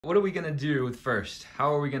What are we gonna do first?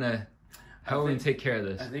 How are we gonna take care of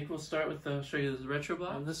this? I think we'll start with show you the retro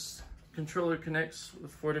block. This controller connects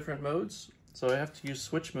with 4 different modes, so I have to use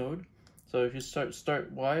switch mode. So if you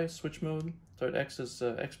start Y, switch mode, start X as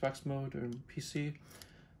Xbox mode or PC,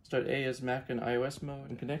 start A as Mac and iOS mode,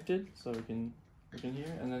 and connected. So we can look in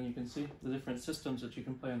here, and then you can see the different systems that you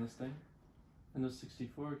can play on this thing.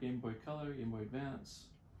 N64, Game Boy Color, Game Boy Advance,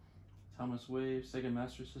 Thomas Wave, Sega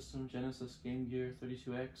Master System, Genesis, Game Gear,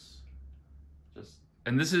 32X.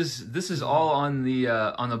 And this is all on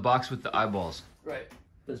the box with the eyeballs. Right.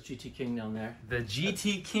 There's GT King down there. The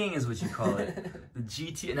GT King is what you call it. The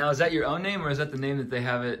GT. Now, is that your own name, or is that the name that they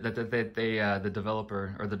have it that the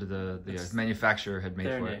developer or the manufacturer had made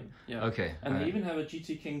their for name, it? Yeah. Okay. And they even have a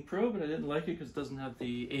GT King Pro, but I didn't like it because it doesn't have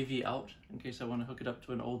the AV out in case I want to hook it up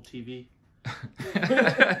to an old TV.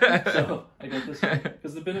 So I got this one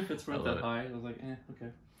because the benefits weren't that high. I was like,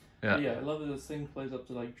 okay. Yeah. But yeah, I love that this thing plays up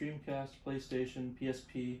to like Dreamcast, PlayStation,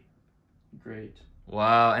 PSP. Great.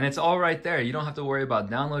 Wow, and it's all right there. You don't have to worry about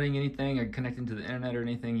downloading anything or connecting to the internet or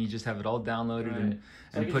anything. You just have it all downloaded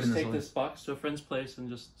and put in this. So take this box to a friend's place and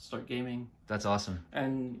just start gaming. That's awesome.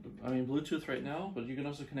 And I mean Bluetooth right now, but you can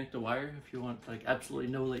also connect a wire if you want like absolutely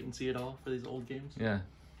no latency at all for these old games. Yeah.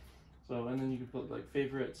 So and then you can put like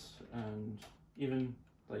favorites and even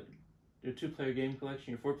like your 2-player game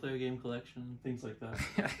collection, your 4-player game collection, things like that.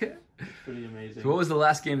 It's pretty amazing. So what was the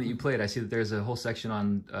last game that you played? I see that there's a whole section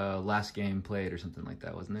on last game played or something like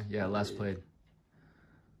that, wasn't there? Yeah, last played.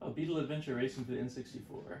 Beetle Adventure Racing for the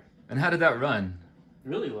N64. And how did that run?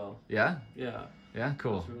 Really well. Yeah? Yeah. Yeah,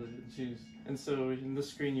 cool. Really, and so in this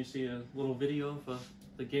screen you see a little video of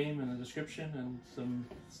the game and a description and some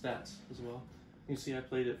stats as well. You see I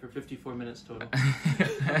played it for 54 minutes total.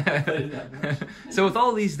 So with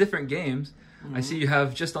all these different games, I see you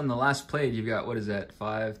have just on the last played, you've got, what is that,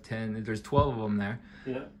 5, 10, there's 12 of them there.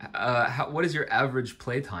 Yeah. What is your average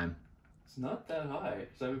play time? It's not that high,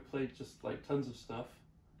 because I would play just like tons of stuff.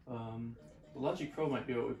 The Logic Pro might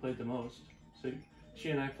be what we played the most. So she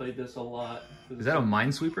and I played this a lot. Is that a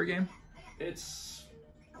Minesweeper game?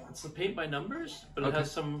 It's a paint by numbers, but it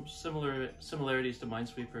has some similarities to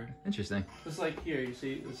Minesweeper. Interesting. It's like here, you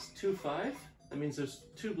see, it's 2-5. That means there's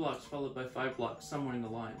 2 blocks followed by 5 blocks somewhere in the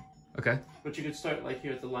line. Okay. But you could start like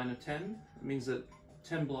here at the line of 10. It means that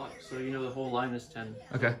 10 blocks, so you know the whole line is 10.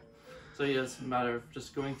 Okay. So yeah, it's a matter of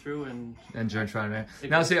just going through and trying to.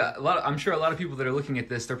 Now, see, I'm sure a lot of people that are looking at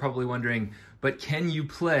this, they're probably wondering, but can you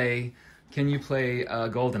play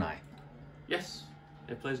GoldenEye? Yes.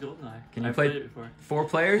 It plays GoldenEye. Can you play it before? 4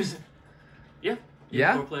 players? Yeah.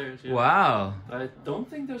 Yeah? 4 players, yeah. Wow. I don't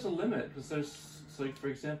think there's a limit, because there's, like, for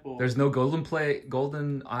example... There's no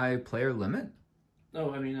GoldenEye player limit?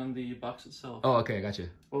 No, I mean on the box itself. Oh, okay, I got you.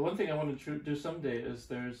 Well, one thing I want to do someday is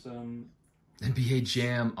there's... NBA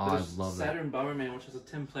Jam, oh, I love that. Saturn Bomberman, which has a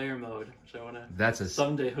 10-player mode, which I want to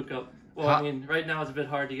someday hook up. Well, I mean, right now it's a bit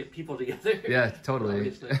hard to get people together. Yeah, totally.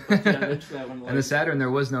 But, yeah, eventually I want to and the Saturn,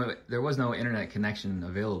 there was no internet connection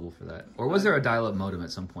available for that, or was there a dial-up modem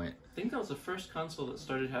at some point? I think that was the first console that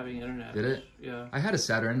started having internet. Did it? Yeah. I had a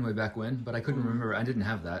Saturn way back when, but I couldn't remember. I didn't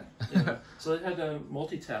have that. Yeah. So it had a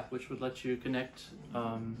multi-tap, which would let you connect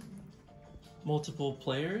multiple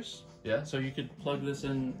players. Yeah. So you could plug this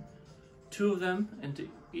in 2 of them into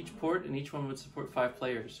each port, and each one would support 5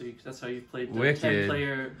 players. So that's how you played the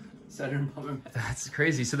 10-player Saturn Bomberman. That's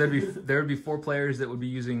crazy. So there would be 4 players that would be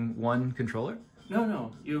using 1 controller?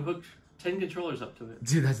 No. You hooked 10 controllers up to it.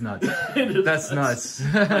 Dude, that's nuts. That's nuts.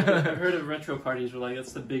 Like, I've heard of retro parties where like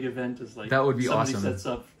that's the big event is like that would be somebody awesome. Sets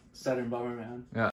up Saturn Bomberman. Yeah.